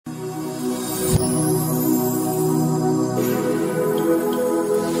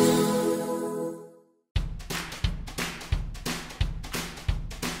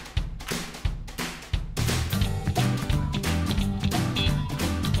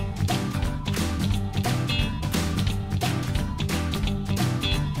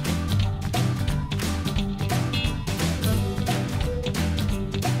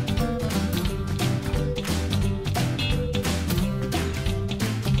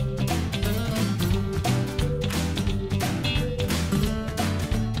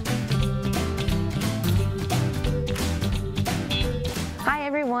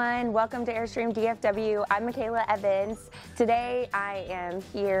everyone, welcome to Airstream DFW. I'm Michaela Evans. Today I am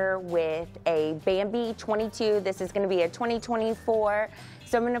here with a Bambi 22. This is going to be a 2024.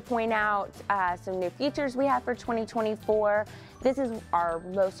 So I'm going to point out some new features we have for 2024. This is our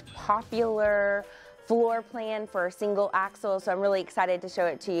most popular floor plan for a single axle, so I'm really excited to show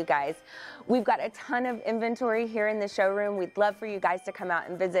it to you guys. We've got a ton of inventory here in the showroom. We'd love for you guys to come out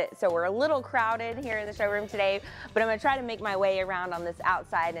and visit. So we're a little crowded here in the showroom today, but I'm going to try to make my way around on this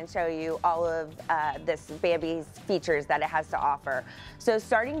outside and show you all of this Bambi's features that it has to offer. So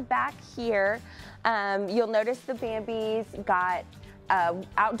starting back here, you'll notice the Bambi's got an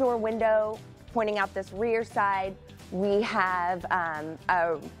outdoor window pointing out this rear side. We have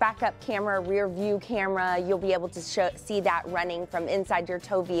a backup camera, rear view camera. You'll be able to see that running from inside your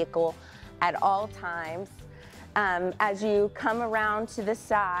tow vehicle at all times. As you come around to the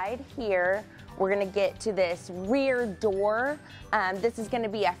side here, we're gonna get to this rear door. This is gonna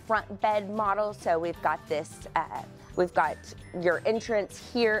be a front bed model, so we've got this, we've got your entrance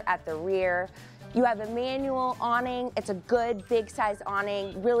here at the rear. You have a manual awning. It's a good big size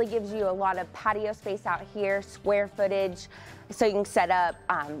awning. Really gives you a lot of patio space out here, square footage, so you can set up,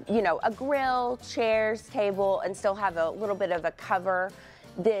 you know, a grill, chairs, table, and still have a little bit of a cover.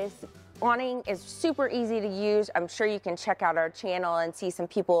 This awning is super easy to use. I'm sure you can check out our channel and see some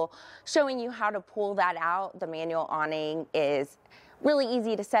people showing you how to pull that out. The manual awning is really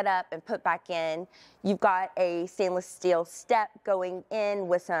easy to set up and put back in. You've got a stainless steel step going in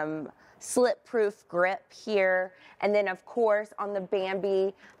with some slip-proof grip here. And then of course on the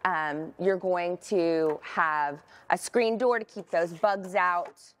Bambi, you're going to have a screen door to keep those bugs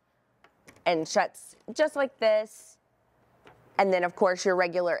out, and shuts just like this. And then of course your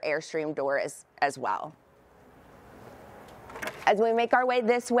regular Airstream door as well. As we make our way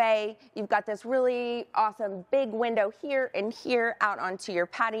this way, you've got this really awesome big window here and here out onto your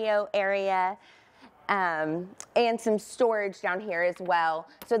patio area. And some storage down here as well.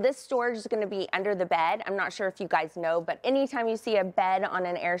 So this storage is going to be under the bed. I'm not sure if you guys know, but anytime you see a bed on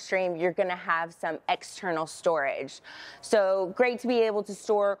an Airstream, you're going to have some external storage. So great to be able to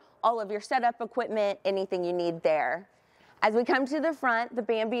store all of your setup equipment, anything you need there. As we come to the front, the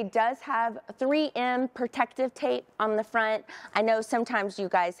Bambi does have 3M protective tape on the front. I know sometimes you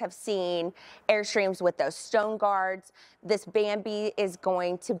guys have seen Airstreams with those stone guards. This Bambi is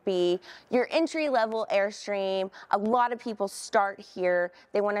going to be your entry-level Airstream. A lot of people start here.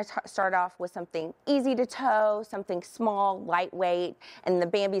 They want to start off with something easy to tow, something small, lightweight, and the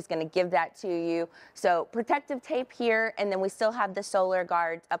Bambi is going to give that to you. So protective tape here, and then we still have the solar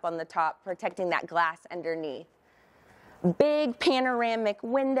guards up on the top protecting that glass underneath. Big panoramic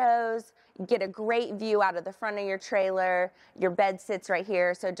windows, you get a great view out of the front of your trailer. Your bed sits right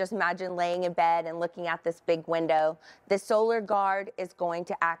here, so just imagine laying in bed and looking at this big window. The solar guard is going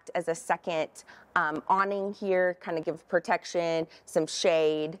to act as a second awning here, kind of give protection, some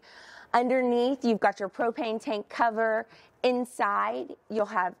shade. Underneath, you've got your propane tank cover. Inside, you'll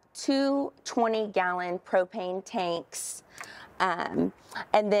have two 20-gallon propane tanks. And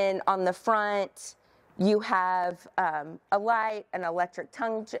then on the front, you have a light, an electric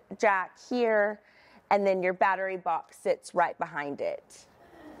tongue jack here, and then your battery box sits right behind it.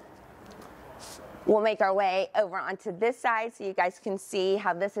 We'll make our way over onto this side so you guys can see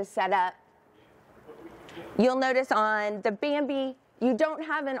how this is set up. You'll notice on the Bambi, you don't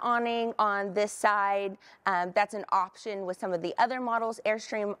have an awning on this side. That's an option with some of the other models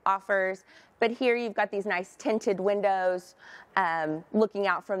Airstream offers. But here you've got these nice tinted windows looking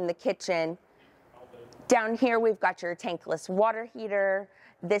out from the kitchen. Down here, we've got your tankless water heater.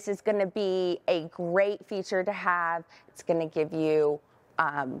 This is going to be a great feature to have. It's going to give you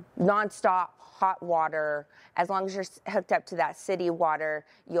nonstop hot water. As long as you're hooked up to that city water,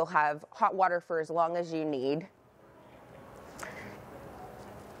 you'll have hot water for as long as you need.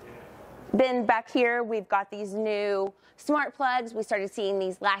 Then back here, we've got these new smart plugs. We started seeing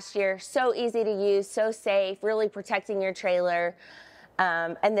these last year. So easy to use, so safe, really protecting your trailer.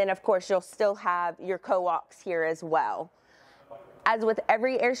 And then, of course, you'll still have your coax here as well. As with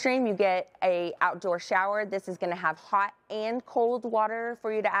every Airstream, you get an outdoor shower. This is going to have hot and cold water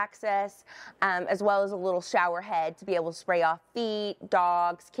for you to access, as well as a little shower head to be able to spray off feet,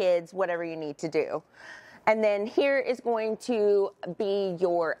 dogs, kids, whatever you need to do. And then here is going to be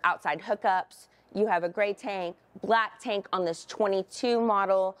your outside hookups. You have a gray tank, black tank on this 22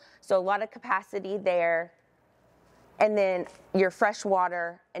 model, so a lot of capacity there. And then your fresh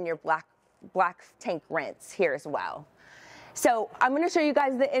water and your black tank rinse here as well. So I'm going to show you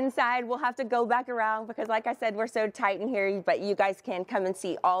guys the inside. We'll have to go back around because like I said, we're so tight in here, but you guys can come and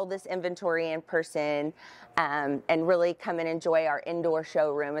see all this inventory in person and really come and enjoy our indoor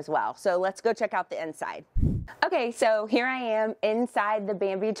showroom as well. So let's go check out the inside. Okay, so here I am inside the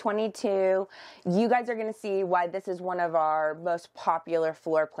Bambi 22. You guys are going to see why this is one of our most popular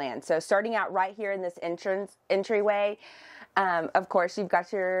floor plans. So starting out right here in this entryway, of course, you've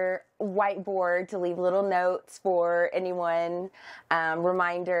got your whiteboard to leave little notes for anyone,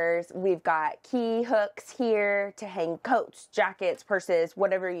 reminders. We've got key hooks here to hang coats, jackets, purses,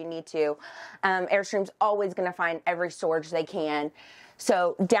 whatever you need to. Airstream's always going to find every storage they can.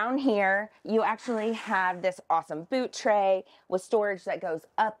 So down here, you actually have this awesome boot tray with storage that goes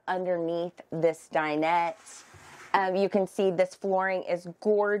up underneath this dinette. You can see this flooring is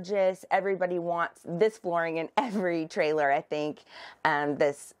gorgeous. Everybody wants this flooring in every trailer, I think.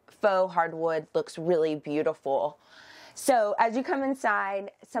 This faux hardwood looks really beautiful. So as you come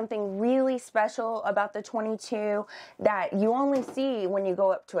inside, something really special about the 22 that you only see when you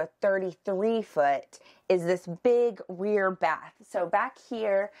go up to a 33 foot is this big rear bath. So back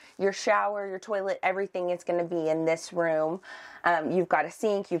here, your shower, your toilet, everything is going to be in this room. You've got a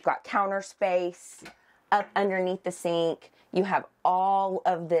sink, you've got counter space. Up underneath the sink, you have all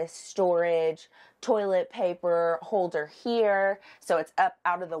of this storage, toilet paper holder here, so it's up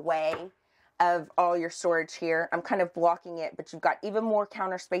out of the way of all your storage here. I'm kind of blocking it, but you've got even more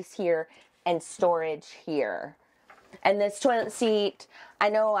counter space here and storage here. And this toilet seat, I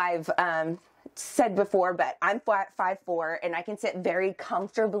know I've said before, but I'm 5'4", and I can sit very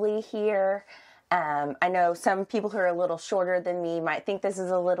comfortably here. I know some people who are a little shorter than me might think this is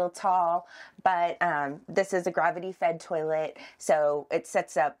a little tall, but this is a gravity-fed toilet, so it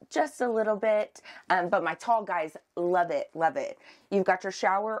sets up just a little bit, but my tall guys love it, love it. You've got your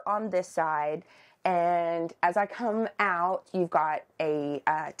shower on this side, and as I come out, you've got a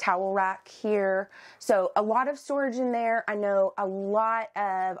towel rack here, so a lot of storage in there. I know a lot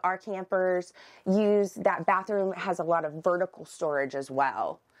of our campers use that bathroom. It has a lot of vertical storage as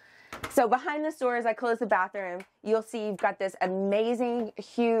well. So behind the door, as I close the bathroom, you'll see you've got this amazing,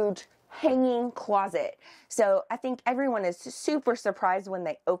 huge hanging closet. So I think everyone is super surprised when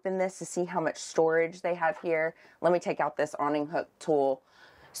they open this to see how much storage they have here. Let me take out this awning hook tool.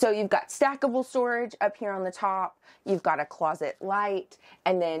 So you've got stackable storage up here on the top. You've got a closet light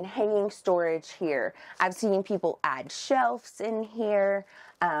and then hanging storage here. I've seen people add shelves in here.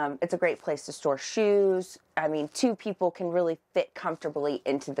 It's a great place to store shoes. I mean, 2 people can really fit comfortably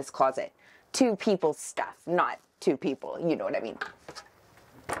into this closet. 2 people's stuff, not 2 people. You know what I mean?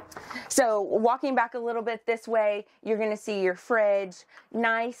 So walking back a little bit this way, you're going to see your fridge.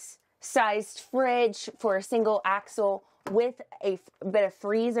 Nice sized fridge for a single axle with a bit of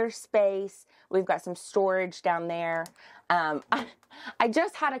freezer space. We've got some storage down there. I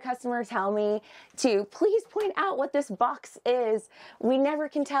just had a customer tell me to please point out what this box is. We never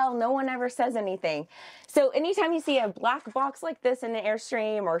can tell. No one ever says anything. So anytime you see a black box like this in an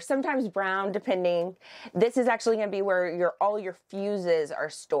Airstream, or sometimes brown, depending, this is actually going to be where all your fuses are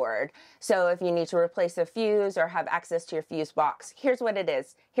stored. So if you need to replace a fuse or have access to your fuse box, here's what it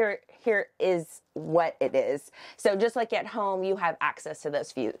is. Here is what it is. So just like at home, you have access to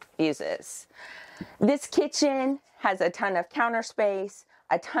those fuses. This kitchen has a ton of counter space,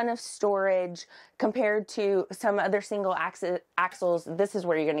 a ton of storage. Compared to some other single axles, this is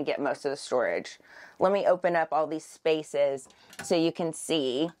where you're going to get most of the storage. Let me open up all these spaces so you can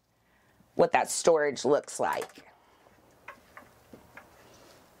see what that storage looks like.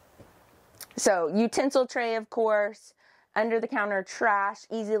 So utensil tray, of course, under the counter trash,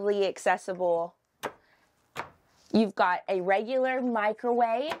 easily accessible. You've got a regular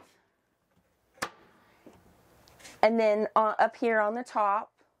microwave. And then up here on the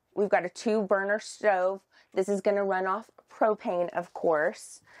top, we've got a 2-burner stove. This is going to run off propane, of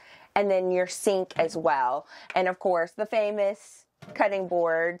course. And then your sink as well. And of course, the famous cutting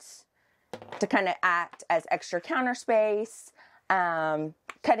boards to kind of act as extra counter space,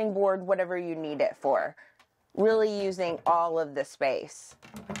 cutting board, whatever you need it for. Really using all of the space.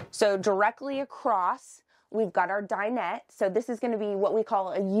 So directly across, we've got our dinette. So this is going to be what we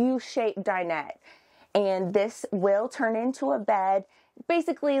call a U-shaped dinette. And this will turn into a bed,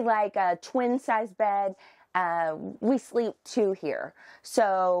 basically like a twin-size bed. We sleep 2 here.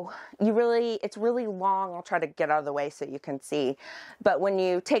 So it's really long. I'll try to get out of the way so you can see. But when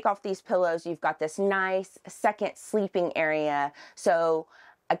you take off these pillows, you've got this nice second sleeping area. So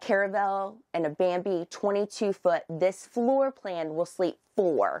a Caravelle and a Bambi 22 foot, this floor plan will sleep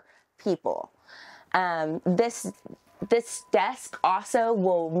 4 people. This This desk also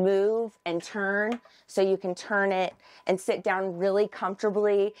will move and turn, so you can turn it and sit down really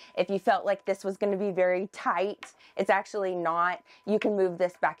comfortably. If you felt like this was going to be very tight, it's actually not. You can move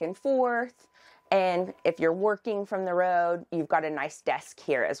this back and forth, and if you're working from the road, you've got a nice desk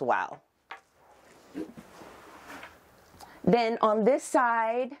here as well. Then on this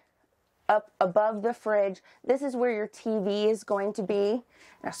side, up above the fridge, this is where your TV is going to be.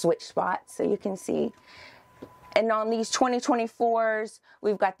 I'll switch spots so you can see. And on these 2024s,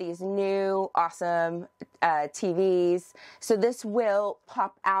 we've got these new awesome TVs. So this will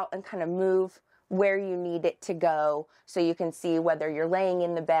pop out and kind of move where you need it to go, so you can see whether you're laying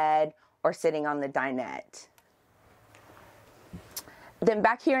in the bed or sitting on the dinette. Then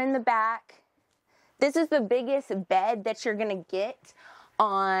back here in the back, this is the biggest bed that you're gonna get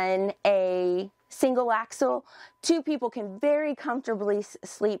on a single axle. 2 people can very comfortably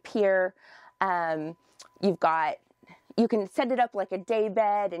sleep here. You can set it up like a day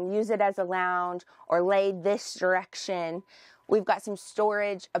bed and use it as a lounge, or lay this direction. We've got some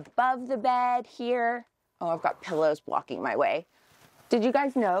storage above the bed here. Oh, I've got pillows blocking my way. Did you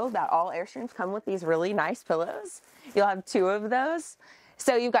guys know that all Airstreams come with these really nice pillows? You'll have 2 of those.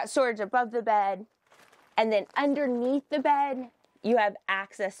 So you've got storage above the bed, and then underneath the bed, you have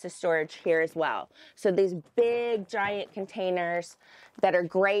access to storage here as well. So these big giant containers that are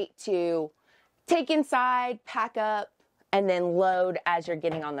great to take inside, pack up, and then load as you're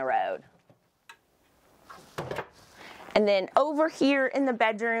getting on the road. And then over here in the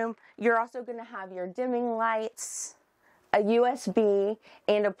bedroom, you're also going to have your dimming lights, a USB,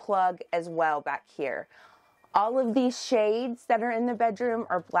 and a plug as well back here. All of these shades that are in the bedroom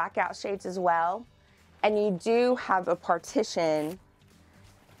are blackout shades as well. And you do have a partition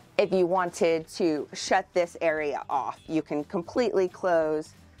if you wanted to shut this area off. You can completely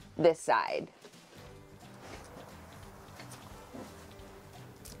close this side.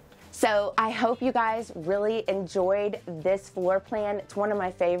 So I hope you guys really enjoyed this floor plan. It's one of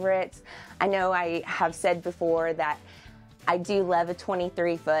my favorites. I know I have said before that I do love a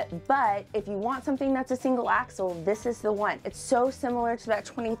 23-foot, but if you want something that's a single axle, this is the one. It's so similar to that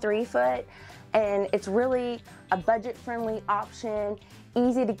 23-foot, and it's really a budget-friendly option,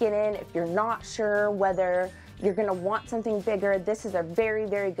 easy to get in. If you're not sure whether you're gonna want something bigger, this is a very,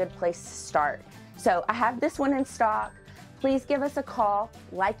 very good place to start. So I have this one in stock. Please give us a call,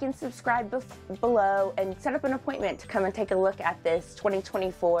 like and subscribe below, and set up an appointment to come and take a look at this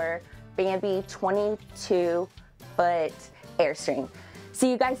 2024 Bambi 22-foot Airstream. See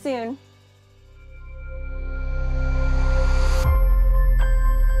you guys soon.